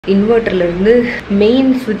இன்வெர்ட்டர்ல இருந்து மெயின்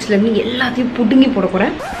ஸ்விட்ச்ல இருந்து எல்லாத்தையும் புடுங்கி போட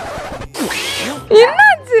போறேன்.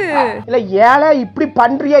 என்னாச்சு? இல்ல ஏல இப்படி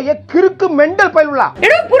பண்றியே கிறுக்கு மெண்டல் பைலுலா.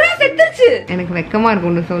 எடோ புறா செத்துருச்சு. எனக்கு வெக்கமா இருக்கு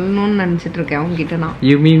ஒன்னு சொல்லணும்னு நினைச்சிட்டு இருக்கேன் அவங்க கிட்ட நான்.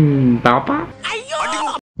 You mean பாப்பா?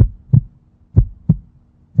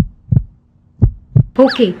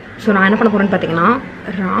 ஓகே, ஸோ நான் என்ன பண்ண போறேன்னு பார்த்தீங்கன்னா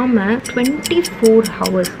ராம 24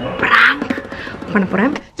 hours prank பண்ண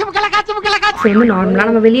போறேன். ஸோ வந்து நார்மலாக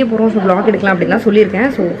நம்ம வெளியே போகிறோம், ஸோ vlog எடுக்கலாம் அப்படின்னு தான் சொல்லியிருக்கேன்.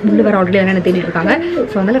 ஸோ உள்ள வேறு ஆல்ரெடி என்ன தேடிட்டு இருக்காங்க.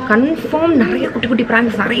 ஸோ அதனால கன்ஃபார்ம் நிறைய குட்டி குட்டி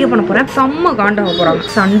ப்ராங்க்ஸ் நிறைய பண்ண போகிறேன். செம்ம காண்டாக போகிறாங்க,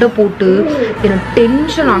 சண்டை போட்டு எனக்கு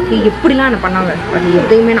டென்ஷன் ஆக்கி எப்படிலாம் என்ன பண்ணாங்க அது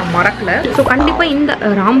எதையுமே நான் மறக்கல. ஸோ கண்டிப்பாக இந்த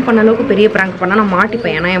ராம் பண்ண அளவுக்கு பெரிய ப்ராங்க் பண்ணால் நான்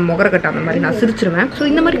மாட்டிப்பேன். ஏன்னா என் முகரக்கட்டை அந்த மாதிரி நான் சிரிச்சிருவேன். ஸோ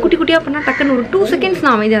இந்த மாதிரி குட்டி குட்டியாக பண்ணால் டக்குன்னு ஒரு 2 seconds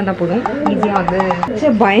நான் அமைதியாக இருந்தால் போதும். ஈஸியாக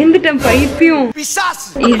வந்து பயந்துட்டேன் பைத்தியம்.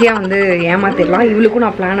 ஈஸியாக வந்து ஏமாத்திடலாம். இவளுக்கும்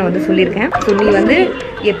நான் பிளானை வந்து சொல்லியிருக்கேன். ஸோ நீ வந்து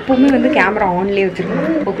எப்பவுமே வந்து கேமரா ஆன்லேயே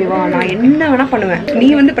வச்சிருக்கணும், ஓகேவா? நான் என்ன வேணா பண்ணுவேன், நீ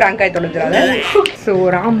வந்து பிராங்க் ஆகி தொலைஞ்சிடாத. ஸோ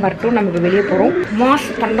ராம் வரட்டும், நமக்கு வெளியே போகிறோம், மாஸ்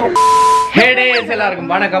பண்ணுறோம். Hey days,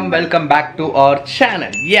 எல்லாருக்கும் வணக்கம், welcome back to our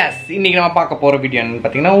channel. S, இன்னைக்கு நம்ம பார்க்க போற வீடியோ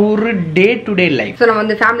பார்த்தீங்கன்னா ஒரு day to day life. So நம்ம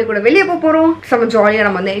வந்து ஃபேமிலி கூட வெளியே போக போகிறோம், செம்ம ஜாலியாக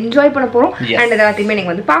நம்ம வந்து என்ஜாய் பண்ண போகிறோம். அண்ட் எல்லாத்தையுமே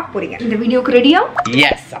நீங்கள் வந்து பார்க்க போறீங்க. இந்த வீடியோக்கு ரெடியா?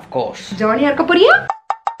 S, of course. ஜாலியாக இருக்க போறியா?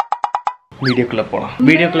 வீடியோக்குள்ள போகலாம்.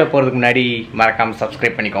 வீடியோக்குள்ள போறதுக்கு முன்னாடி மறக்காம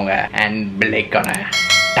சப்ஸ்கிரைப் பண்ணிக்கோங்க அண்ட் பெல் ஐகானை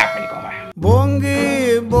டாப் பண்ணிக்கோங்க. போங்கு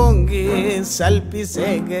போங்கு சல்பி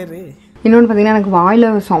சேகரு. இன்னொன்று பார்த்தீங்கன்னா எனக்கு வாயில்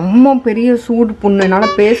செம்ம பெரிய சூடு புண்ணு,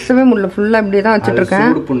 என்னால் பேசவே முடியல. ஃபுல்லாக இப்படியே தான் வச்சுட்டு இருக்கேன்.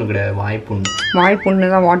 சூடு புண்ணு கிடையாது, வாய் புண்ணு. வாய்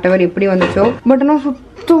புண்ணு தான், வாட் எவர் எப்படி வந்துச்சோ. பட் ஆனால்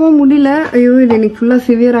சுத்தமாக முடியல. ஐயோ இது எனக்கு ஃபுல்லாக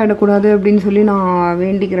சிவியர் ஆகிடக்கூடாது அப்படின்னு சொல்லி நான்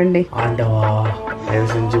வேண்டிக்கிறேன். ஆண்டவா தயவு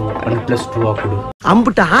செஞ்சு 1+2 கொடு.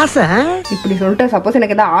 அம்புட்ட ஆசை இப்படி சொல்லிட்டு சப்போஸ்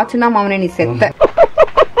எனக்கு எதாவது ஆச்சுன்னா மாவனே நீ செத்த.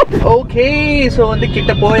 ஓகே, ஸோ வந்து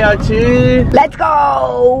கிட்ட போயாச்சு. Let's go.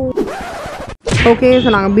 ஓகே, ஸோ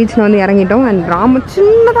நாங்கள் பீச்சில் வந்து இறங்கிட்டோம். அண்ட் ராம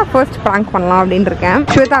சின்னதாக ஃபர்ஸ்ட் ப்ராங்க் பண்ணலாம் அப்படின்னு இருக்கேன்.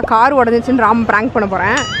 ஸ்வேதா கார் உடஞ்சிச்சுன்னு ராம ப்ராங்க் பண்ண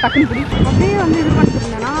போகிறேன். டக்குன்னு பிடி அப்படியே வந்து இது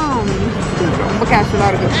பண்ணிருந்தேன்னா ரொம்ப கேஷுவலாக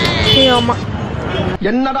இருக்குது. ஆமாம்,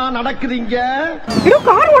 என்னடா நடக்குதுங்க? ஐயோ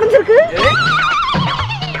கார் உடஞ்சிருக்கு,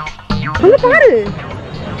 வந்து பாரு.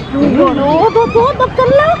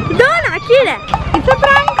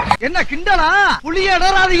 என்ன கிண்டலா? புளிய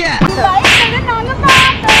இடறாதீங்க.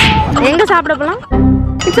 எங்க சாப்பிட போலாம்?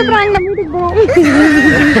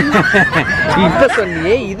 இப்ப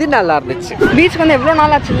சொன்னியே இது நல்லா இருந்துச்சு. பீச்சுக்கு வந்து எவ்வளவு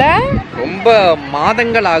நாள் ஆச்சுல? ரொம்ப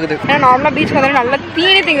மாதங்கள் ஆகுது. ஏன்னா நார்மலா பீச்சுக்கு வந்து நல்லா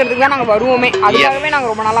தீனி திங்கிறதுக்கு தான் நாங்க வருவோமே, அதுக்காகவே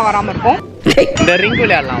நாங்க ரொம்ப நாளா வராம இருக்கோம். இந்த ரிங்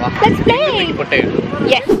விளையாடலாம் வா.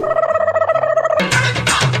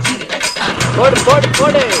 போட்டு போடு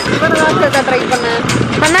போடு போடு. ட்ரை பண்ணேன்.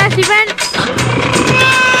 அண்ணா சிவன்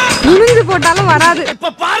முடிஞ்சு போட்டாலும் வராது.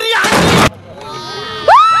 இப்ப பாரியா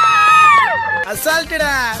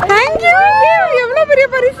அசால்ட்டடா. Thank you. எவ்வளவு பெரிய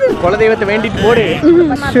பரிசு. குலதெய்வத்தை வேண்டிட்டு போடு.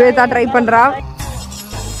 ஸ்வேதா ட்ரை பண்றா.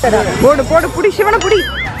 போடு போடு, புடி சிவனை புடி.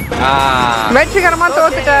 வெற்றிகரமா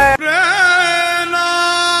தோத்துட்ட.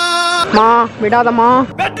 மா விடாதம்மா.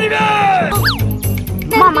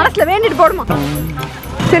 மா மனசுல வேண்டிட்டு போடுமா.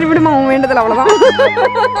 சரி விடுமா, உன் வேண்டதில்ல அவ்வளவுதான்.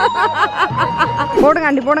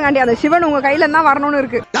 போடுங்காண்டி போடுங்காண்டி, அந்த சிவன் உங்க கையில தான் வரணும்னு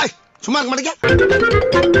இருக்கு. சும்மா இருக்க மாட்டீங்க.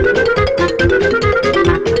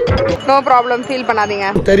 நோ ப்ராப்ளம், ஃபீல் பண்ணாதீங்க.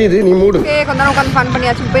 தெரியுது, நீ மூடு. ஓகே, கொஞ்ச நேரம் உட்கார்ந்து ஃபன்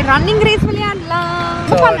பண்ணியாச்சு. போய் ரன்னிங் ரேஸ் விளையாடலாம்.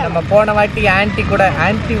 நம்ம போன வாட்டி ஆன்ட்டி கூட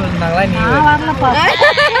ஆன்ட்டி வந்தாங்களா? நீ வரலப்பா.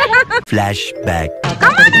 ஃபிளாஷ்பேக்.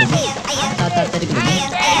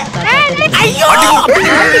 ஐயோ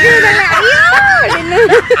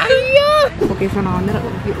ஐயோ. ஓகே, ஸோ நான் வந்து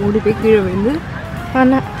ஓடி போய் கீழே விழுந்து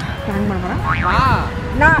பண்ண பிளான் பண்ண போகிறேன்.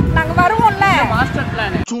 நாங்கள் வருவோம்ல, மாஸ்டர்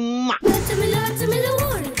பிளான். சும்மா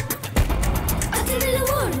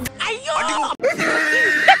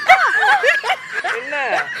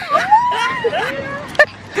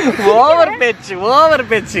ஓவர் பேச்சு, ஓவர்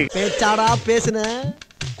பேச்சு. பேச்சாடா பேசுன,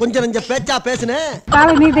 கொஞ்சம் நெஞ்ச பேச்சா பேசுன.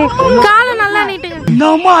 காலை நல்லா நீட்டுங்க.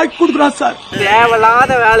 நம்ம ஆக்கி கொடுக்குறா சார்.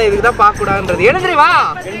 தேவையில்லாத வேலை இதுக்கு தான் பார்க்க கூடாதுன்றது. எழுந்திரி வா.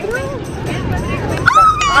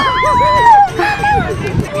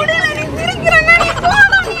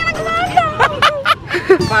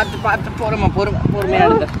 பார்த்து பார்த்து பொறுமை பொறுமை பொறுமையா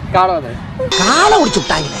எடுத்து காலாத காலை உடிச்சு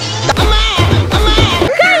விட்டாங்க.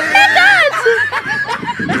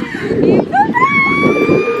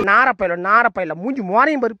 நாரப்பையில மூஞ்சி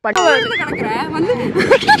மோனையும் பரு பண்ணி வந்து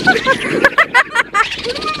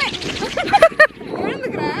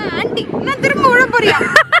ஆண்டி நான் திரும்ப விழ போறியா?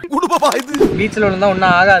 பீச்சில் விழுந்தா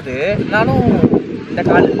ஒன்றும் ஆகாது. நானும் இந்த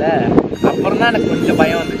கால் இல்லை, அப்புறம் தான் எனக்கு கொஞ்சம்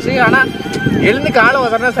பயம் வந்துச்சு. இருந்துச்சு. ஆனா எழுந்து காலை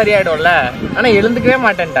உதறனா சரியாயிடும்ல. ஆனா எழுந்துக்கவே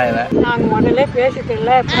மாட்டேன்ட்டா இவ. நாங்க முதல்ல பேசிட்டு இல்ல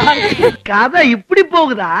கதை இப்படி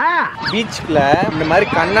போகுதா? பீச்சுக்குள்ள இந்த மாதிரி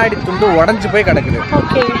கண்ணாடி துண்டு உடஞ்சு போய் கிடக்குது.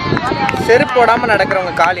 ஓகே செருப்பு போடாம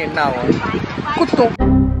நடக்கிறவங்க கால் என்ன ஆகும்? குத்தும்.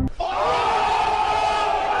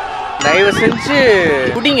 தயவு செஞ்சு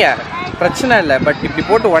குடிங்க, பிரச்சனை இல்லை. பட் இப்படி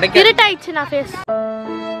போட்டு உடைக்க இருட்டாயிடுச்சு நான் ஃபேஸ்.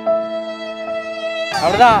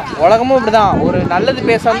 அவ்வளவுதான், உலகமும் இப்படிதான். ஒரு நல்லது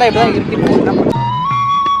பேச வந்தா இப்படிதான் இருட்டி போகுது.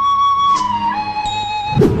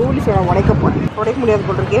 கூலி சோடா உடைக்க போறேன். உடைக்க முடியாது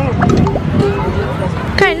போட்டிருக்கேன்.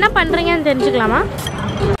 அக்கா என்ன பண்றீங்கன்னு தெரிஞ்சுக்கலாமா?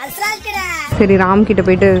 சரி, ராம் கிட்ட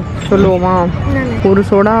போயிட்டு சொல்லுவோமா? ஒரு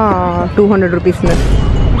சோடா 200 ருபீஸ்னு.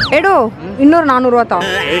 ஏடோ இன்னொரு 400 ரூபா தான்.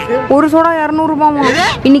 ஒரு சோடா 200 ரூபாமா?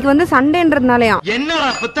 இன்னைக்கு வந்து சண்டேன்றதுனாலயா? என்னடா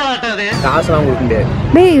புத்தலாட்டாது? காசுலாம் கொடுக்க முடியாது.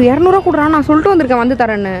 டேய் 200 ரூபா கொடுறா, நான் சொல்லிட்டு வந்திருக்கேன் வந்து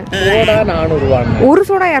தரேன்னு. சோடா 400 ரூபா. ஒரு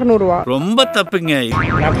சோடா 200 ரூபா. ரொம்ப தப்புங்க.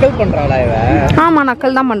 நக்கல் பண்றாளா இவ? ஆமா,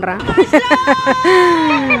 நக்கல் தான் பண்றேன்.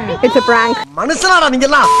 It's a prank. மனுஷனாடா நீங்க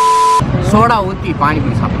எல்லாம். சோடா ஊத்தி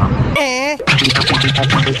பானிபூரி சாப்பிடலாம்.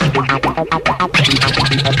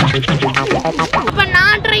 இப்ப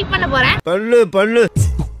நான் ட்ரை பண்ண போறேன். பல்லு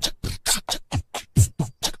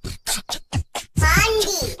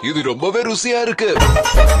இது ரொம்பவே ருசியா இருக்கு.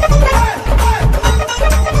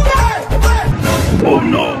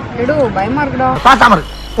 ஏடோ பயமா இருக்குடா. பாத்தாம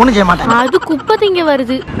இருக்கு. ஒண்ணும் செய்ய மாட்டேன். அது குப்பை திங்க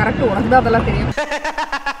வருது. கரெக்ட், உனக்கு தான் அதெல்லாம் தெரியும்.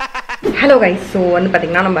 ஹலோ கைஸ், ஸோ வந்து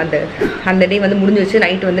பார்த்தீங்கன்னா நம்ம அந்த டே வந்து முடிஞ்சிச்சு.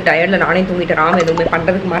 நைட்டு வந்து டயர்டில் நானே தூங்கிட்டேன். ராம் எதுவுமே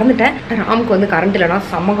பண்ணுறதுக்கு மறந்துட்டேன். ராமுக்கு வந்து கரண்ட் இல்லைனா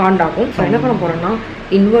செம்ம காண்டாகும். ஸோ என்ன பண்ண போகிறேன்னா,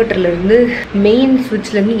 இன்வெர்ட்டர்லேருந்து மெயின்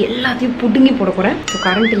ஸ்விட்ச்லேருந்து எல்லாத்தையும் புடுங்கி போட போகிறேன். ஸோ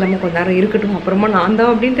கரண்ட் இல்லாமல் கொஞ்ச நேரம் இருக்கட்டும், அப்புறமா நான்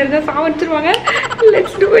தான் அப்படின்னு தெரிஞ்சால் சாவடிச்சிருவாங்க.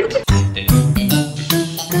 Let's to it.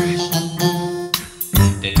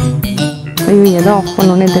 ஐயோ, எதோ ஆஃப்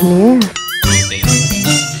பண்ணோன்னே தெரியலையே.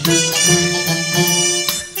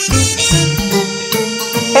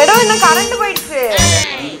 ஏடோ இன்னும் கரண்ட் போயிடுச்சு.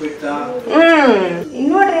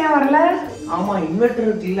 இன்வெர்டர் ஏன் வரல? ஆமா, இன்வெர்டர்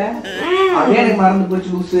இருக்குல்ல, அதே எனக்கு மறந்து போச்சு.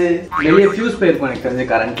 லூசு வெளிய ஃபியூஸ் போயிருக்கும் எனக்கு தெரிஞ்ச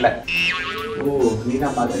கரண்ட்ல. ஓ, நீ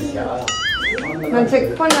தான் பாத்துக்கியா? நான் செக்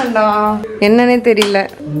பண்ணேன்டா, என்னன்னே தெரியல.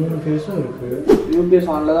 3 ஃபேஸும் இருக்கு. யூபிஎஸ்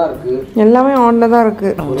ஆன்ல தான் இருக்கு. எல்லாமே ஆன்ல தான் இருக்கு.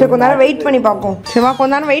 சரி, கொஞ்ச நேரம் வெயிட் பண்ணி பார்ப்போம். சிவா,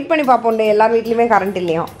 கொஞ்ச நேரம் வெயிட் பண்ணி பார்ப்போம். எல்லார் வீட்லயுமே கரண்ட்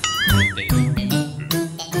இல்லையா?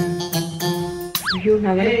 ஐயோ,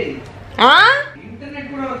 நான் ஆ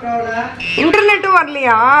இன்டர்நெட்டும்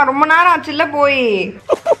வரலையா? ரொம்ப நேரம் ஆச்சுல்ல போய்.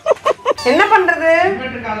 என்ன பண்றது?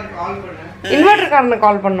 இன்வெர்டர்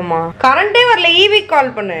கால் பண்ணுமா? கரண்டே வரல, ஈவி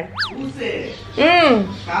கால் பண்ணு.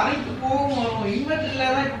 கரண்ட் போகும், இன்வெர்டர்ல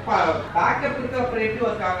தான் பேக்கப் இருக்கு. அப்புறம் எப்படி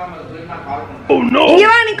வர்க் ஆகாம இருக்கு? நான் கால் பண்றேன். இங்க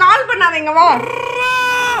வா, நீ கால் பண்ணாத. இங்க வா,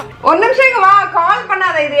 ஒரு நிமிஷம் இங்க வா. கால்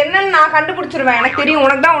பண்ணாத. இது என்னன்னு நான் கண்டுபிடிச்சிருவேன். எனக்கு தெரியும்,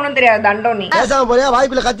 உனக்கு தான் ஒண்ணும் தெரியாது. தண்டம் நீ பேசாம போறியா?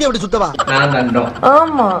 வாய்ப்புல கத்தி அப்படி சுத்தவா? நான் தண்டம்.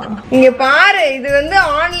 ஆமா, இங்க பாரு, இது வந்து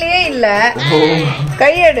ஆன்லயே இல்ல.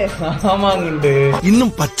 கையெடு. ஆமாங்கண்டு.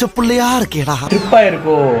 இன்னும் பச்சை புள்ளையா இருக்கேடா. ட்ரிப்பா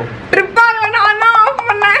இருக்கோ? ட்ரிப்பா நான் தான் ஆஃப்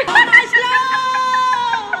பண்ணேன்.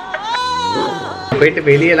 போயிட்டு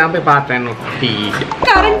வெளியெல்லாம் போய் பார்த்தேன்.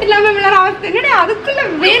 கரண்ட் இல்லாம விளையாட அவஸ்தை. என்னடா அதுக்குள்ள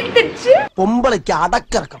வேர்த்துச்சு. பொம்பளைக்கு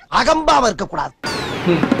அடக்க இருக்கும், அகம்பாவ இருக்க கூடாது.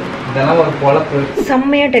 இதெல்லாம் ஒரு பொழப்பு.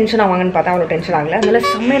 செம்மையா டென்ஷன் ஆவாங்கன்னு பார்த்தா அவ்வளோ டென்ஷன் ஆகல. அதனால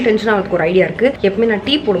செம்மையா டென்ஷன் ஆகிறதுக்கு ஒரு ஐடியா இருக்கு. எப்பவுமே நான்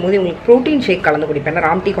டீ போடும்போது உங்களுக்கு ப்ரோட்டீன் ஷேக் கலந்து குடிப்பேன்.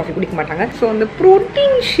 ராம் டீ காஃபி குடிக்க மாட்டாங்க. ஸோ அந்த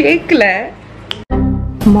ப்ரோட்டீன் ஷேக்ல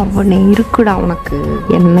மவனே இருக்குடா உனக்கு.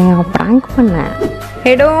 என்னையா பிராங்க் பண்ண?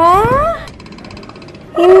 ஹெடோ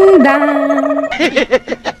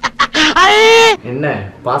என்ன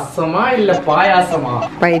பாசமா இல்ல பாயாசமா?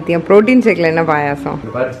 பைத்தியம், ப்ரோட்டீன் ஷேக்ல என்ன பாயாசம்?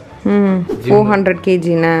 400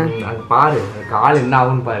 kgண்ணே. பாரு கால் என்ன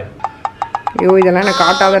ஆகும்னு பாரு. ஐயோ, இதெல்லாம் எனக்கு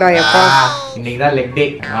காட்டாதடா எப்பா. இன்னைக்குதான் லெக் டே.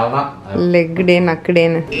 அவ்வளவுதான், லெக் டே நக்கு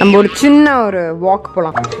டேன்னு. நம்ம ஒரு சின்ன ஒரு வாக்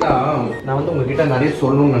போலாம். நான் வந்து உங்ககிட்ட நிறைய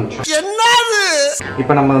சொல்லணும்னு நினைச்சேன்.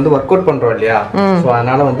 இப்ப நம்ம வந்து ஒர்க் அவுட் பண்றோம் இல்லையா? சோ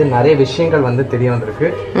அதனால வந்து நிறைய விஷயங்கள் வந்து தெரிய வந்திருக்கு.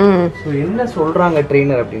 சோ என்ன சொல்றாங்க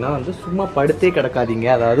ட்ரெயினர் அப்படின்னா வந்து சும்மா படுத்தே கிடக்காதீங்க.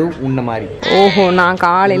 அதாவது உன்ன மாதிரி. ஓஹோ, நான்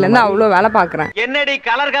காலையில இருந்து அவ்வளவு வேலை பாக்குறேன். என்னடி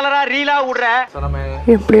கலர் கலரா ரீலா விடுற?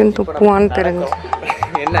 எப்படியும் துப்புவான்னு தெரிஞ்சு.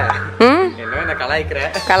 என்ன என்ன கலாய்க்கிற?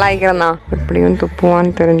 கலாய்க்கிறேன் தான். எப்படியும்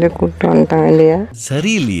துப்புவான்னு தெரிஞ்சு கூப்பிட்டு வந்துட்டான் இல்லையா?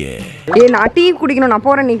 சரியில்லையே. நான் டீ குடிக்கணும், நான்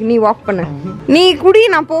போறேன். நீ வாக் பண்ணு. நீ குடி,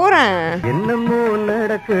 நான் போறேன். என்னமோ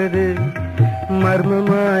நடக்குது,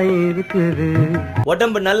 மர்மமா இருக்குது.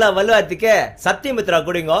 உடம்பு நல்லா வலுவாத்துக்க சத்தியமித்ரா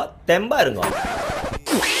குடிங்க, தெம்பா இருங்க.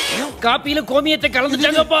 காப்பியில கோமியத்தை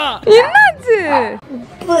கலந்துட்டாங்கப்பா. என்னாச்சு?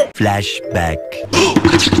 ஃபிளாஷ்பேக்.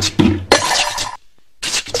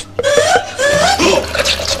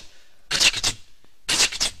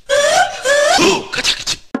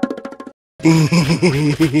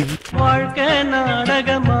 வாழ்க்கை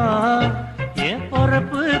நாடகமா, என்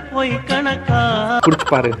பொறப்பு குடிச்சு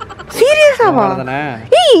பாரு. சீரியஸாவா?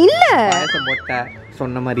 ஏய் இல்ல பாயசம் போட்ட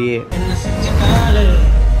சொன்ன மாதிரியே.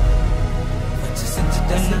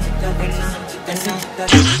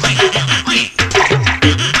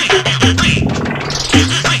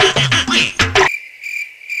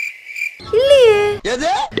 இல்லையே.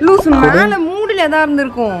 லூசு மேல மூடில ஏதா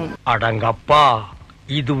இருந்திருக்கும். அடங்கப்பா,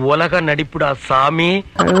 இது உலக நடிப்புடா சாமி.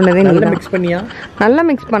 நல்லா மிக்ஸ் பண்ணியா? நல்லா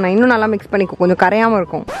மிக்ஸ் பண்ண, இன்னும் நல்லா மிக்ஸ் பண்ணிக்கோ, கொஞ்சம் கரையாம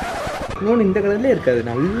இருக்கும். இன்னொன்று இந்த கலர்ல இருக்காது,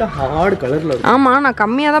 நல்ல ஹார்ட் கலர்ல இருக்கும். ஆமா, நான்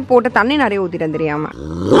கம்மியா தான் போட்டு தண்ணி நிறைய ஊத்திட்டேன் தெரியாம.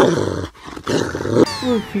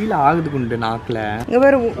 ஃபீல் ஆகுது குண்டு நாக்குல. இங்க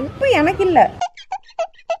வேற உப்பு எனக்கு இல்ல.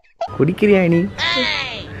 குடிக்கிறியா நீ?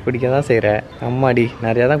 குடிக்கதான் செய்யற. அம்மாடி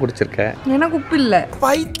நிறைய தான் குடிச்சிருக்க. எனக்கு உப்பு இல்ல.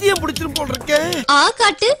 பைத்தியம் பிடிச்சிரும் போல் இருக்கேன்.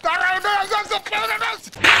 காட்டு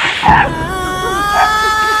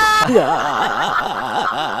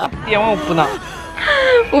உப்பு தான்.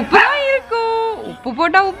 உப்பு தான் இருக்கும். உப்பு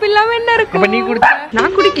போட்டா உப்பு இல்லாம என்ன இருக்கும்? நீ குடிச்ச?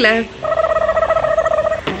 நான் குடிக்கல.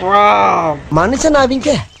 மனுஷன்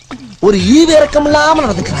அவங்க ஒரு ஈவு இறக்கம் இல்லாம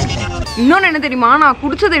நடந்துக்கிறாங்க. இன்னொன்னு என்ன தெரியுமா, நான்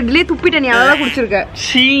குடிச்சது இட்லியே துப்பிட்டேன். நீ அதான் குடிச்சிருக்க.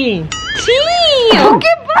 சீ சீ.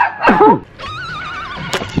 ஓகே பா.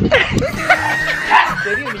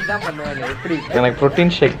 தெரியும் நீ தான் பண்ணுவாங்க. எப்படி எனக்கு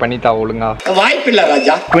புரோட்டீன் ஷேக் பண்ணி தா ஒழுங்கா. வாய்ப்பில்லை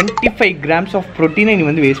ராஜா. 25 grams ஆஃப் புரோட்டீனை நீ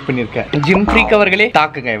வந்து வேஸ்ட் பண்ணிருக்க. ஜிம் ஃப்ரீக் அவர்களே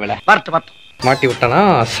தாக்குங்க இவளை. மாட்டி விட்டானா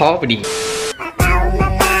சாப்பிடி.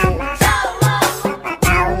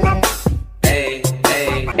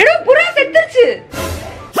 எடோ புறா செத்துருச்சு.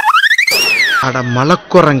 அட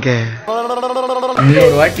மலக்குறங்க. நீ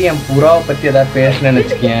ஒரு வாட்டி என் புறாவை பத்தி ஏதாவது பேசணும்னு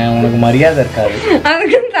வச்சுக்கேன், உனக்கு மரியாதை இருக்காது.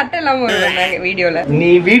 அதுக்கு சட்டை இல்லாம வருவாங்க வீடியோல. நீ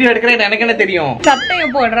வீடியோ எடுக்கிற எனக்கு என்ன தெரியும்? சட்டைய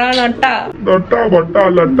போடுறான் நட்டா.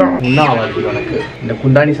 இன்னும் ஆகாது உனக்கு. இந்த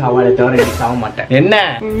குண்டாணி சாவாலை தவிர நீ சாக மாட்டேன். என்ன?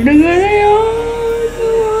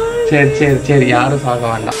 சரி சரி சரி, யாரும் சாக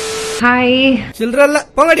வேண்டாம். ஹாய். சில்றல்ல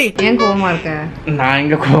போங்கடி. ஏன் கோவமா இருக்க? நான்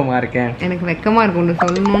எங்க கோவமா இருக்கேன்? எனக்கு வெக்கமா இருக்கு ஒன்று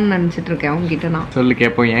சொல்லணும்னு நினைச்சிட்டு இருக்கேன் உங்ககிட்ட. நான் சொல்லு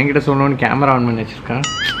கேப்போம். என்கிட்ட சொல்லணும்னு கேமரா ஆன் பண்ணி வச்சிருக்கேன்.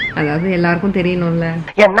 அதாவது எல்லாருக்கும் தெரியணும்ல.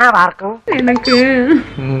 என்ன இருக்கும் எனக்கு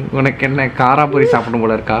உனக்கு என்ன காராபுரி சாப்பிடும்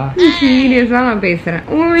போல இருக்கா? சீரியஸா நான் பேசுறேன்.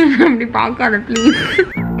 அப்படி பார்க்காத ப்ளீஸ்.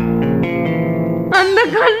 அந்த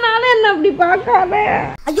கண்ணால என்ன அப்படி பார்க்காத.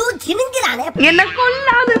 ஐயோ சினுங்கிறானே. என்ன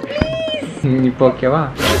கொல்லாத ப்ளீஸ். இப்போ ஓகேவா?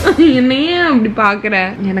 என்னையே அப்படி பாக்குற?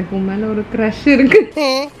 எனக்கு உன் மேல ஒரு க்ரஷ் இருக்கு.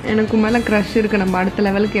 எனக்கு உன் மேல க்ரஷ் இருக்கு. நம்ம அடுத்த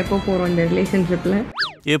லெவலுக்கு எப்போ போறோம் இந்த ரிலேஷன்ஷிப்ல?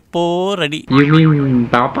 எப்போ ரெடி?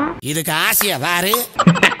 பாப்பா இதுக்கு ஆசையா பாரு.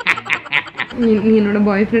 நீ என்னோட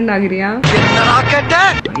பாய் ஃப்ரெண்ட் ஆகிறியா?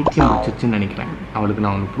 நினைக்கிறேன். அவளுக்கு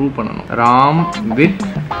நான் ஒன்று ப்ரூவ் பண்ணணும். ராம் வித்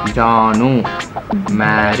ஜானு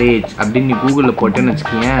மேரேஜ் அப்படின்னு நீ கூகுளில் போட்டேன்னு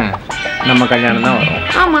வச்சுக்கேன், நம்ம கல்யாணம் தான் வரும்.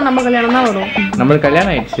 ஆமா, நம்ம கல்யாணம் தான் வரும். நம்மளுக்கு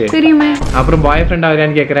கல்யாணம் ஆயிடுச்சு தெரியுமே. அப்புறம் பாய் ஃப்ரெண்ட்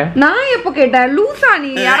ஆகிறியான்னு கேட்குறேன். நான் எப்போ கேட்டேன்? லூசா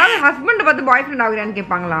நீ? யாராவது ஹஸ்பண்ட் பார்த்து பாய் ஃப்ரெண்ட் ஆகுறியான்னு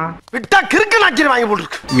கேட்பாங்களா? விட்டா கிறுக்கு நாக்கில் வாங்கி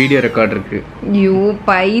போட்டுருக்கு. வீடியோ ரெக்கார்ட் இருக்கு. ஐயோ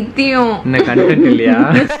பைத்தியம். என்ன கண்டென்ட் இல்லையா?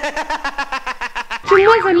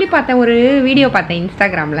 சும்மா சொல்லி பார்த்தேன், ஒரு வீடியோ பார்த்தேன்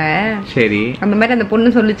இன்ஸ்டாகிராம்ல. சரி, அந்த மாதிரி அந்த பொண்ணு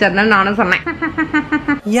சொல்லிச்சு, அதனால நானும் சொன்னேன்.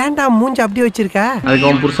 ஏன்டா மூஞ்சி அப்படி வச்சிருக்க? அதுக்கு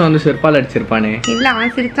அவன் புருஷன் வந்து செருப்பால் அடிச்சிருப்பானே. இல்ல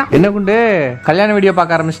ஆசிரிச்சான். என்ன குண்டு கல்யாண வீடியோ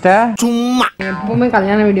பார்க்க ஆரம்பிச்சிட்ட? சும்மா எப்பவுமே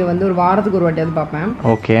கல்யாண வீடியோ வந்து ஒரு வாரத்துக்கு ஒரு வாட்டியாவது பார்ப்பேன்.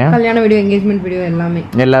 ஓகே. கல்யாண வீடியோ, என்கேஜ்மெண்ட் வீடியோ எல்லாமே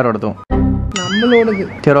எல்லாரோடதும் நம்மளோடது.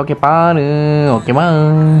 சரி ஓகே பாரு. ஓகேமா?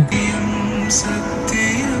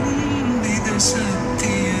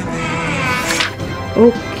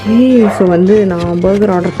 ஓகே. ஸோ வந்து நான்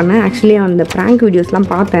பர்கர் ஆர்டர் பண்ணேன். ஆக்சுவலி அந்த ப்ராங்க் வீடியோஸ்லாம்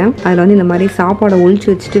பார்த்தேன். அதில் வந்து இந்த மாதிரி சாப்பாடை ஒழிச்சு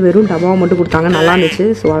வச்சுட்டு வெறும் டப்பாவை மட்டும் கொடுத்தாங்க, நல்லா இருந்துச்சு.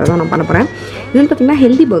 ஸோ அதை தான் நான் பண்ண போகிறேன். இதுன்னு பார்த்தீங்கன்னா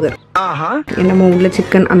ஹெல்தி பர்கர். என்னமோ உள்ள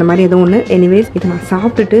சிக்கன் அந்த மாதிரி ஏதோ ஒன்று. எனிவேஸ் இதை நான்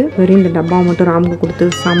சாப்பிட்டுட்டு வெறும் இந்த டப்பாவை மட்டும் ராமுக்கு கொடுத்து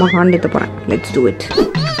செம காண்டிட்டு போகிறேன். Let's do it.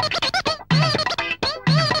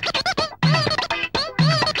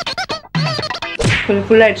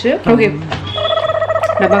 ஃபுல் ஆயிடுச்சு. ஓகே,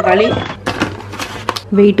 டப்பா காலி.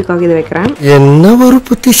 வெயிட்டுக்காக இதை வைக்கிறேன். என்ன ஒரு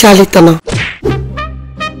புத்திசாலித்தனம்.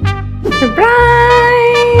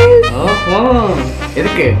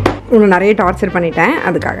 எதுக்கு உன்னை நிறைய டார்ச்சர் பண்ணிட்டேன்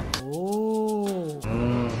அதுக்காக.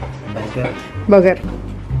 பர்கர்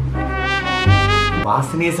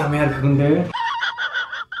வாசனையே செமையா இருக்கு குண்டு.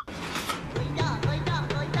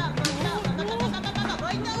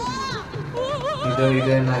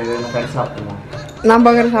 இது என்ன சாப்பிடுமா? நான்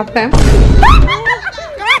பர்கர் சாப்பிட்டேன்.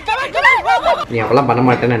 நீ அவ்வளோ பண்ண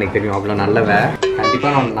மாட்டேன்னு எனக்கு தெரியும். அவ்வளோ நல்லவ. கண்டிப்பா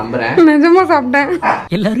நான் நம்புறேன். நிஜமா சாப்பிட்டேன்.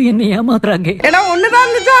 எல்லாரும் என்ன ஏமாத்துறாங்க. ஏன்னா ஒண்ணுதான்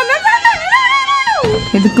இருந்துச்சு.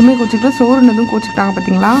 எதுக்குமே கோச்சுக்கிட்ட சோறுனதும் கோச்சுக்கிட்டாங்க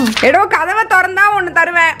பாத்தீங்களா? ஏடோ கதவை திறந்தா ஒண்ணு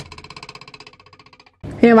தருவேன்.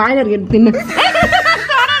 என் வாயில இருக்கு தின்னு.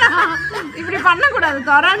 இப்படி பண்ண கூடாது.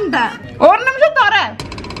 திறன்ட்ட ஒரு நிமிஷம் தர.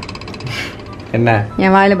 என்ன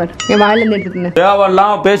என் வாயில பாரு, என் வாயில இருந்து எடுத்துட்டு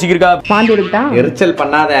தேவெல்லாம் பேசிக்கிருக்கா. வாந்தி எடுக்கிட்டா. எரிச்சல்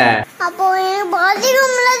பண்ணாத. அப்போ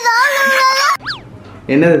பாத்ரூம்ல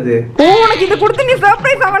என்னது இது? உனக்கு இது கொடுத்து நீ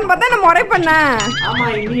சர்ப்ரைஸ் ஆவன்னு பார்த்தா நான் முறை பண்ணேன். ஆமா,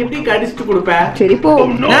 நீ எப்படி கடிச்சிட்டு கொடுப்ப? சரி போ.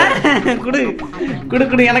 குடு குடு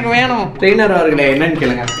குடு, எனக்கு வேணும். ட்ரெயினர் அவர்களே என்னன்னு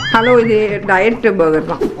கேளுங்க. ஹலோ, இது டயட் பர்கர்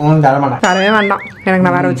தான். தரமாட்டா. தரவே வேண்டாம், எனக்கு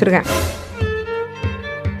நான் வேற வச்சிருக்கேன்.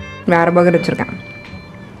 வேற பர்கர் வச்சிருக்கேன்.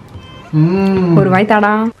 ஒரு வாய்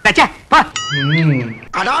தாடா.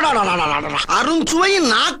 அருண்சுவையின்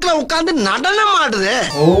நாக்குல உட்கார்ந்து நடனம் ஆடுது.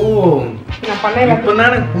 ஓ, நான் பண்ணல. இப்பதான்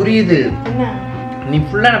எனக்கு புரியுது. என்ன? நீ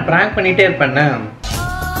ஃபுல்லா நான் பிராங்க் பண்ணிட்டே இருப்பேன்.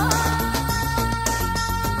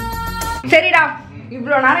 சரிடா,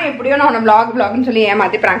 இவ்வளவு நேரம் எப்படியோ நான் உன்னை vlogனு சொல்லி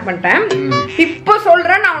ஏமாத்தி பிராங்க் பண்ணிட்டேன். இப்போ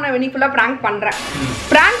சொல்றேன், நான் உன்னை இன்னைக்கு ஃபுல்லா பிராங்க் பண்றேன்.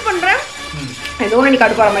 ஏதோ நீ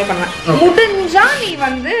கடுப்பாற மாதிரி பண்ணுவேன். முடிஞ்சா நீ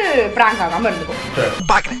வந்து பிராங்க் ஆகாம இருந்துக்கோ.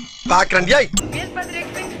 பாக்குறேன்.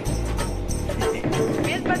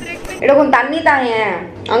 எடோ கொஞ்சம் தண்ணி தாயே,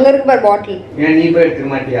 அங்க இருக்கு பாரு பாட்டில். ஏன் நீ போய் எடுத்துக்க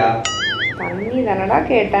மாட்டியா? தண்ணி தானடா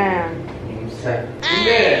கேட்டேன்.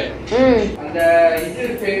 அந்த இது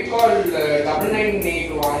ஃபெவிகால் 99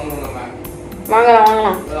 வாங்கணும். நம்ம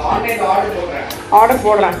வாங்கலாம். ஆன்லைன்ல ஆர்டர்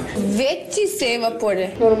போடுறேன். வெச்சி சேவ போடு.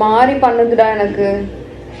 ஒரு மாதிரி பண்ணுதுடா எனக்கு.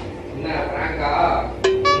 என்ன பிராங்கா?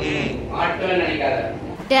 ஆட்டோ நினைக்காத.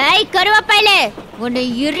 டேய் கருவாப்பையிலே உன்னை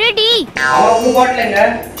இருடி. அவங்க பாட்டில் எங்க?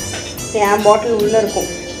 என் பாட்டில் உள்ள இருக்கும்.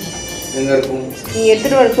 எங்க இருக்கும்? நீ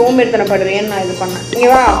எடுத்துட்டு வர சோம்பேறித்தனப்படுறேன்னு நான் இது பண்ணேன். இங்க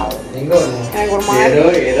வா. எங்க வரும்? எனக்கு ஒரு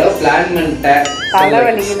மாதிரி ஏதோ பிளான் பண்ணிட்டேன். தலை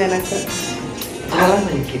வலிக்குது எனக்கு. தலை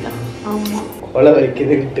வலிக்குதா? ஆமா, கொலை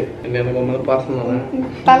வலிக்குதுன்ட்டு எனக்கு ரொம்ப பாசமா தான்.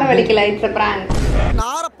 தலை வலிக்கல, இட்ஸ் a prank.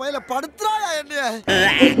 நார பையில படுத்துறாயா என்னைய?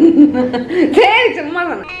 சரி சும்மா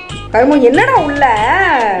சொன்னேன். கருமோ என்னடா உள்ள?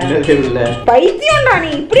 இல்ல பைத்தியம்டா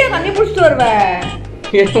நீ, இப்படியா தண்ணி புடிச்சிட்டு வருவ?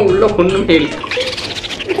 ஏன் உள்ள ஒண்ணுமே இல்ல.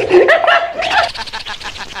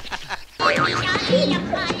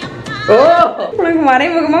 ஓ, உனக்கு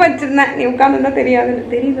மறைமுகமா வச்சிருந்தேன், நீ உட்கார்ந்துதான் தெரியாதுன்னு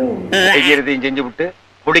தெரியுதோ? செய்யறதையும் செஞ்சு விட்டு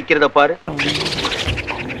குடிக்கிறத பாரு.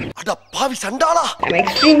 அட பாவி சண்டாளா. I'm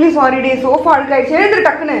extremely sorry day, sofa அழுக்காயிடுச்சு. எழுந்துரு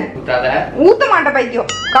டக்குன்னு. ஊத்த மாட்ட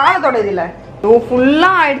பைத்தியம், காலத்தோட இதுல. ஓ, ஃபுல்லா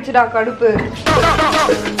ஆயிடுச்சுடா கடுப்பு.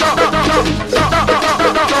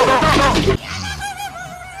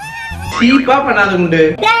 சீப்பா பண்ணாத உண்டு.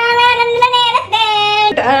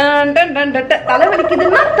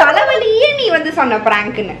 தலைவலிக்குதுன்னா தலைவலியே நீ வந்து சொன்ன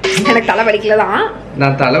பிராங்க்னு. எனக்கு தலைவலிக்கலதான்.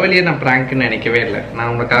 நான் தலைவலியே நான் பிராங்க்னு நினைக்கவே இல்லை.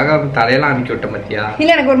 நான் உனக்காக தலையெல்லாம் அனுப்பி விட்டேன் பத்தியா? இல்ல,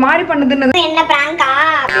 எனக்கு ஒரு மாதிரி பண்ணுதுன்னு. என்ன பிராங்கா?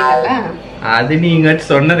 அது நீங்க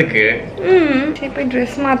சொன்னதுக்கு. சரி போய்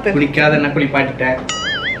ட்ரெஸ் மாத்து. குளிக்காத என்ன குளிப்பாட்டிட்டேன்.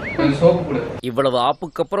 கொஞ்சம் சோப்பு கொடு. இவ்வளவு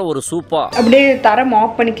ஆப்புக்கு அப்புறம் ஒரு சூப்பா அப்படியே தர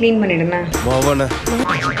மாப் பண்ணி க்ளீன் பண்ணிடுங்க.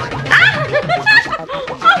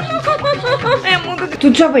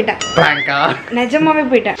 சுச்சா போயிட்டேன். பிராங்கா? நிஜமாவே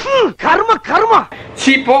போயிட்டேன். கர்மா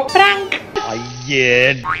சீப்போ பிராங்க்.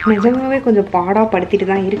 நிஜமாவே கொஞ்சம் பாடா படுத்திட்டு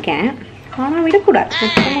தான் இருக்கேன். ஆனா விடக்கூடாது,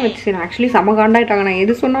 மொத்தமா வச்சு. ஆக்சுவலி செம காண்டாயிட்டாங்க. நான்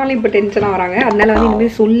எது சொன்னாலும் இப்போ டென்ஷனாக வராங்க. அதனால வந்து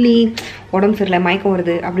இனிமேல் சொல்லி உடம்பு சரியில்லை, மயக்கம்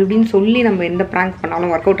வருது அப்படி இப்படின்னு சொல்லி நம்ம எந்த ப்ராங்க்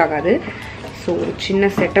பண்ணாலும் ஒர்க் அவுட் ஆகாது. ஸோ ஒரு சின்ன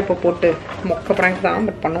செட்டப்பை போட்டு மொக்க ப்ராங்க் தான்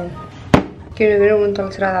பட் பண்ணுவோம். கீழே விழ ஒன்று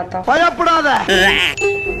தொலைச்சிடாதா? பயப்படாத.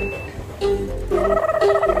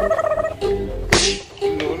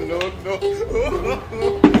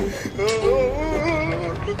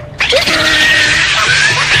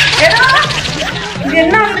 இது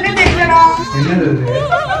என்ன ஆகுதுன்னு தெரியலடா. என்னது இது?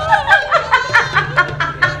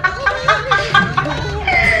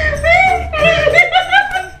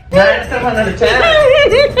 நான் எடுத்துமா நினைச்சேன்.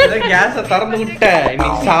 கேஸ திறந்து விட்டேன்.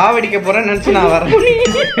 இன்னைக்கு சாவடிக்க போறேன்னு நினைச்சு நான் வரேன்.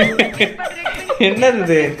 என்னது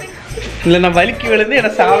இது? இல்ல நான் வலிக்கு விழுந்து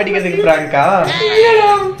என்ன சாவடிக்கிறதுக்கு பிராங்கா?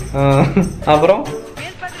 அப்புறம்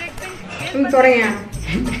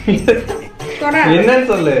என்னன்னு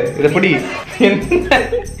சொல்லு. எப்படி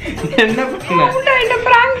என்ன பண்ண?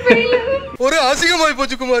 ஒரு அசிங்கமாய்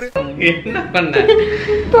போச்சு குமார். என்ன பண்ண?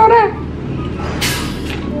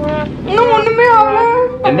 ஒண்ணுமே ஆகல.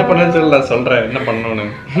 என்ன பண்ணன்னு சொல்லு, சொல்றேன் என்ன பண்ணணும்னு.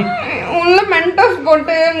 உள்ள மென்டோஸ்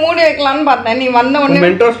போட்டு மூடி வைக்கலாம்னு பார்த்தேன். நீ வந்த உடனே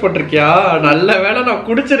மென்டோஸ் போட்டிருக்கியா? நல்ல வேளை நான்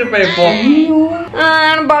குடிச்சிருப்பேன். இப்போ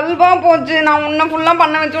பல்பா போச்சு. நான் உன்ன ஃபுல்லா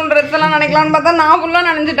பண்ண வச்சு ட்ரெஸ் எல்லாம் நினைக்கலாம்னு பார்த்தா நான் ஃபுல்லா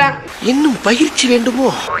நினைஞ்சிட்டேன். இன்னும் பயிற்சி வேண்டுமோ?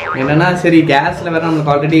 என்னன்னா சரி, கேஸ்ல வேற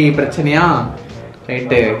நமக்கு ஆல்ரெடி பிரச்சனையா.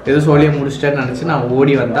 ரைட்டு, எது சோழியை முடிச்சிட்டேன்னு நினைச்சு நான்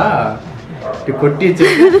ஓடி வந்தா இப்படி கொட்டி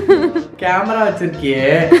வச்சிருக்கேன். கேமரா வச்சிருக்கியே,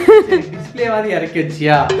 டிஸ்பிளேவாது இறக்கி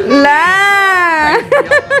வச்சியா? இல்ல,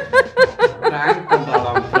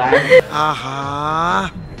 ஆஹா,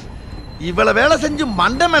 இவ்வளவு வேலை செஞ்சு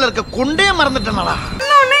மண்டை மேல இருக்க கொண்டே மறந்துட்டேனாடா.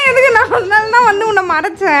 எதுக்கு நான் அதனாலதான் வந்து உன்னை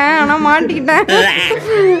மறைச்சேன். ஆனா மாட்டிக்கிட்டேன்.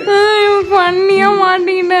 பண்ணியா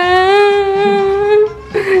மாட்டிக்கிட்டேன்.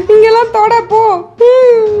 இங்கெல்லாம் தொட போ.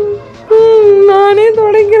 நானே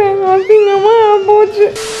தொடைக்கிறேன். அசிங்கமா போச்சு.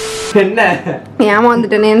 என்ன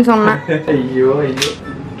ஏமாந்துட்டேனேன்னு சொன்னேன். ஐயோ ஐயோ.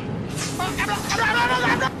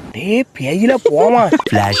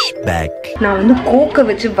 நான் வந்து கோக்கை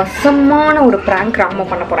வச்சு வசமான ஒரு பிராங்க் ராம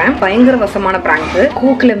பண்ண போறேன். பயங்கர வசமான பிராங்க்.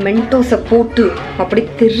 கோக்ல மென்டோஸ போட்டு அப்படி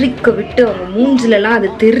தெறிக்க விட்டு அவங்க மூஞ்சில எல்லாம் அது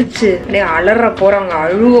தெரிச்சு அப்படியே அலற போறாங்க,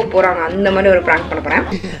 அழுவ போறாங்க. அந்த மாதிரி ஒரு பிராங்க் பண்ண போறேன்.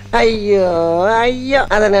 ஐயோ ஐயோ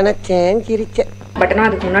அத நினைச்சேன் சிரிச்சேன். பட் நான்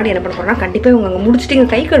அதுக்கு முன்னாடி என்ன பண்ண போறேன்னா, கண்டிப்பா இவங்க அங்கே முடிச்சுட்டு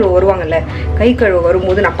இங்கே கை கழுவ வருவாங்கல்ல, கை கழுவ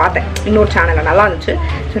வரும்போது நான் பார்த்தேன் இன்னொரு சேனல்ல நல்லா இருந்துச்சு.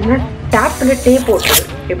 சொன்னா டேப்ல டேப் போட்டு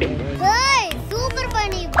எப்படி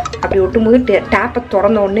அப்படி ஒட்டும் போது டேப்பை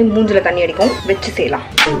திறந்த உடனே மூஞ்சில தண்ணி அடிக்கும். வச்சு செய்யலாம்.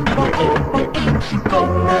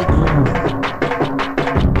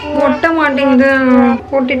 ஒட்ட மாட்டேங்குது.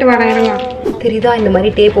 ஒட்டிட்டு வரேன். தெரியுதா, இந்த மாதிரி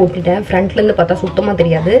டேப் ஒட்டிட்டேன். ஃப்ரண்ட்ல இருந்து பார்த்தா சுத்தமா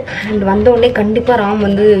தெரியாது. அண்ட் வந்த உடனே கண்டிப்பா ராம்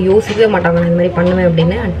வந்து யோசிக்கவே மாட்டாங்க இந்த மாதிரி பண்ணுவேன்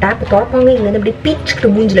அப்படின்னு. அண்ட் டேப் திறப்பாங்க, இங்க இருந்து அப்படியே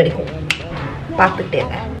பீச்சுக்கிட்டு மூஞ்சில அடிக்கும். பார்த்துக்கிட்டே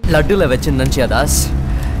லட்டுல வச்சு நினைச்சியா தாஸ்?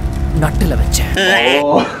 நட்டுல வச்சேன்.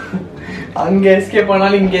 அங்க எஸ்கேப்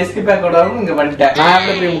பண்ணாலும் இங்க எஸ்கேப் ஆக கூடாது. இங்க வந்துட்டேன். நான்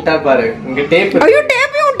எப்படி போய் விட்டா பாரு. இங்க டேப். ஐயோ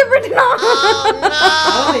டேப்பே விட்டு போயிட்டா.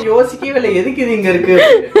 யோசிக்கவே இல்லை எதுக்கு இது இங்க இருக்கு.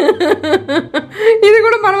 இது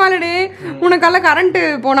கூட பரவாயில்லடே. உனக்கெல்லாம் கரண்ட்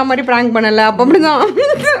போன மாதிரி பிராங்க் பண்ணல. அப்ப அப்படிதான்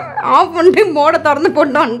ஆஃப் பண்ணிட்டு போர்டை திறந்து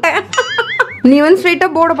போட்டு வந்துட்டேன். நீ வந்து ஸ்ட்ரைட்டா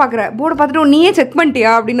போர்டை பாக்குற. போர்டை பார்த்துட்டு நீயே செக் பண்ணிட்டியா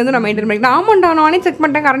அப்படின்னு நான் மெயின்டைன் பண்ணிக்கிறேன். ஆமாண்டா நானே செக்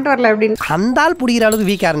பண்ணிட்டேன், கரண்ட் வரல அப்படின்னு. அந்த ஆள் புடிக்கிற அளவுக்கு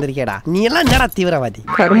வீக்கா இருந்திருக்கேடா. நீ எல்லாம் என்னடா தீவிரவாதி.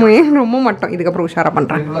 கருமையே ரொம்ப மட்டும். இதுக்கப்புறம் உஷாரா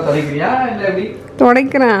பண்றேன்.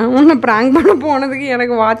 தொடைக்கிறேன். உன்னை பிராங்க் பண்ண போனதுக்கு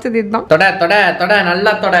எனக்கு வாச்சது இதுதான். தொட தொட தொட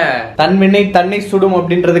நல்லா தொட. தன்வினை தன்னை சுடும்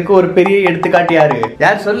அப்படின்றதுக்கு ஒரு பெரிய எடுத்துக்காட்டு யாரு?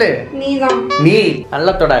 யார் சொல்லு? நீதான். நீ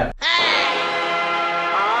நல்லா தொட.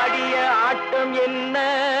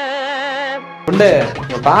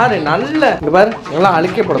 பாரு நல்ல இங்க பாரு. எல்லாம்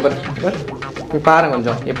அழுக்கே போட பாரு. பாரு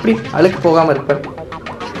கொஞ்சம் எப்படி அழுக்கு போகாம இருக்கு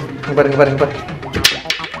பாருங்க பாருங்க பாரு.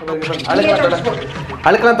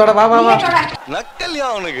 அழுக்கெல்லாம் தொட. வா வா வா. நக்கல்யா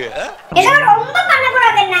அவனுக்கு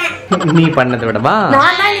நீ பண்ணதை விடவா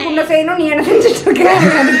நான் தான் இன்னைக்கு உன்னை செய்யணும். நீ என்ன செஞ்சுட்டு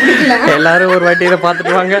இருக்க? எல்லாரும் ஒரு வாட்டி இதை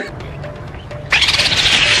பார்த்துட்டு வாங்க.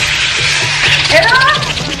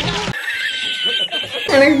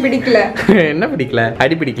 எனக்கு பிடிக்கல. என்ன பிடிக்கல?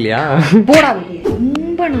 அடி பிடிக்கலையா? போடாது.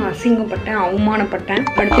 ரொம்ப நான் அசிங்கப்பட்டேன், அவமானப்பட்டேன்.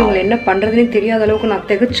 அடுத்து இவங்களை என்ன பண்றதுன்னே தெரியாத அளவுக்கு நான்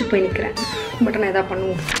திகச்சு போய் நிக்கிறேன். பட் நான் எதா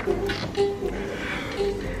பண்ணுவோம்.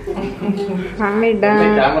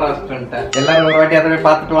 எல்லாரும் ஒரு வாட்டி அதை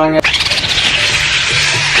பார்த்துட்டு வாங்க.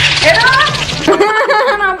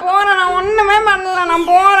 நான் போறேன். நான் ஒண்ணுமே பண்ணல. நான்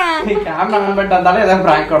போறேன்.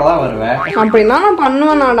 அப்படின்னா நான்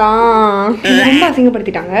பண்ணுவேனாடா. ரொம்ப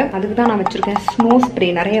அசிங்கப்படுத்திட்டாங்க. அதுக்கு தான் நான் வச்சிருக்கேன் ஸ்னோ ஸ்ப்ரே.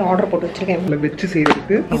 நிறைய ஆர்டர் போட்டு வச்சிருக்கேன் வச்சு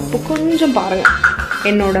செய்யறதுக்கு. இப்போ கொஞ்சம் பாருங்க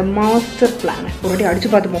என்னோட மாஸ்டர் பிளான். ஒரு வாட்டி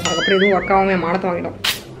அடிச்சு பார்த்து போங்க. அப்புறம் எதுவும் ஒர்க் ஆகாம மானத்தை வாங்கிடும்.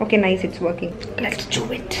 Okay nice, it's working. Let's to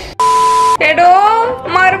it. எடோ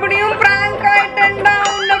மறுபடியும் பிராங்க் ஆயிட்டேன்டா.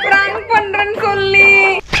 உன்னை பிராங்க் பண்றேன்னு சொல்லி.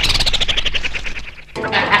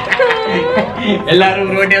 எல்லாரும்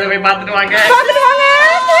ஒரு வாட்டி அதை போய் பார்த்துட்டு வாங்க.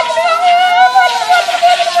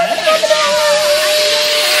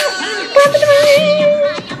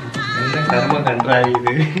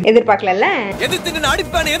 எதிர்பார்க்கல. எதிர்த்து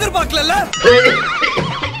அடிப்பான எதிர்பார்க்கல.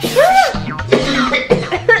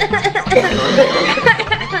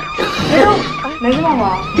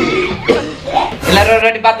 நிஜமாவா? எல்லாரும் ஒரு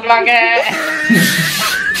வாட்டி பார்த்துட்டு வாங்க.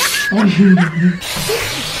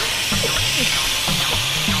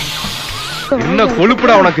 என்ன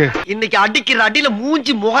கொழுப்புடா உனக்கு. இன்னைக்கு அடிக்கிற அடியில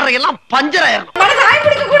மூஞ்சி முகரையெல்லாம் பஞ்சர் ஆயிரும். காய்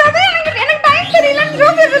பிடிக்க கூடாது. எனக்கு டைம் தெரியலன்னு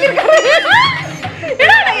ஜோசி சொல்லிருக்காரு.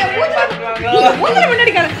 என்னடா நான் மூஞ்சில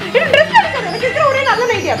முன்னாடிக்காத. என்ன Dress எடுக்காத. எனக்கு இது ஒரே நல்ல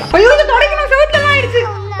ஐடியா தான். ஐயோ இது தொடைக்கணும். சவுத்துல ஆயிடுச்சு.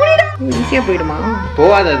 புடிடா. ஈஸியா போய்டுமா?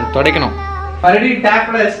 போவாத, அது தொடைக்கணும். மறுபடியும்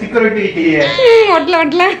டேப்ல ஸ்டிக்கர் ஒட்டிட்டீங்க.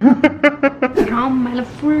 ஒட்டல. ராம் மேல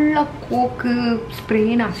ஃபுல்லா கோக்கு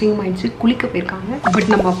ஸ்ப்ரேன்னு அசிங்கமாயிடுச்சு. குளிக்க போயிருக்காங்க.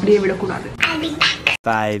 பட் நம்ம அப்படியே விடக்கூடாது.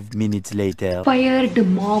 5 minutes later. Fired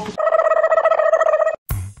mob.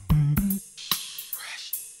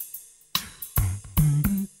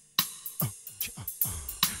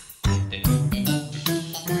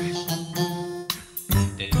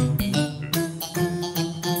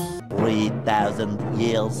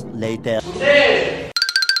 years later.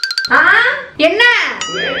 என்ன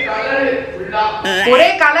ஒரே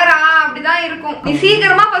கலரா? அப்படிதான் இருக்கும். நீ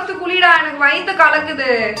சீக்கிரமா ஃபர்ஸ்ட் குளிடா. எனக்கு வயித்து கலக்குது.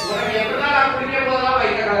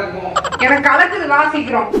 எனக்கு கலக்குது. வா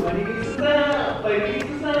சீக்கிரம்.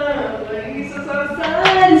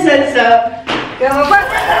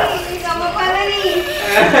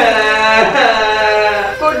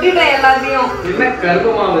 கொட்டிட்டேன் எல்லாத்தையும்.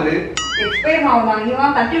 கருப்பமாவது எக்ஸ்பயர் ஆகுதா? நீ வா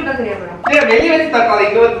தட்டி விட்டா சரியா போயிடும். வெளியே வச்சு தட்டாத,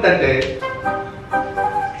 இங்க வந்து தட்டு.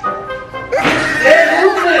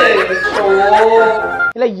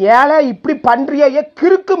 இல்ல ஏழை இப்படி பண்றியே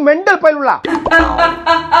கிறுக்கு மெண்டல் பயிலுலா.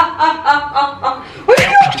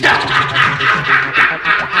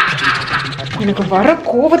 எனக்கு வர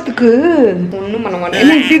கோபத்துக்கு ஒண்ணும் பண்ண மாட்டேன்.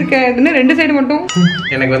 என்ன இப்படி இருக்க? இதுன்னு 2 சைடு மட்டும்.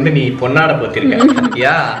 எனக்கு வந்து நீ பொன்னாடை போத்திருக்க.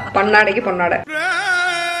 யா பொன்னாடைக்கு பொன்னாடை.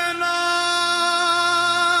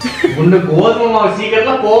 உன்ன கோதுமை மாவு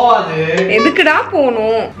சீக்கிரமா போவாது. எதுக்குடா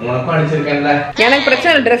போணும்? உனக்கு அடிச்சிருக்கேன்ல. எனக்கு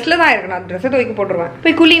பிரச்சனை ட்ரெஸ்ல தான் இருக்கு. நான் ட்ரெஸ் துவைக்க போட்டுருவேன்.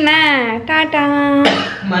 போய் குளினா. டாடா.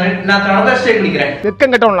 நான் தரதஷ்டே குளிக்கிறேன்.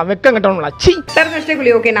 வெக்கம் கட்டணும்ல. சீ. தரதஷ்டே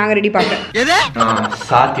குளி. ஓகே நாங்க ரெடி பாக்க. எது?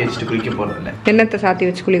 சாத்தி வச்சுட்டு குளிக்க போறதில்ல. என்னத்த சாத்தி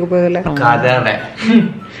வச்சு குளிக்க போறதில்ல? கதட.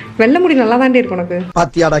 வெள்ள முடி நல்லா தாண்டி இருக்கு உனக்கு.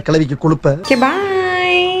 பாத்தியாடா கிளவிக்கு குளுப்ப. Okay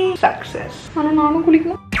bye. சக்சஸ். ஆனா நானும்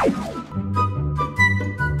குளிக்கணும்.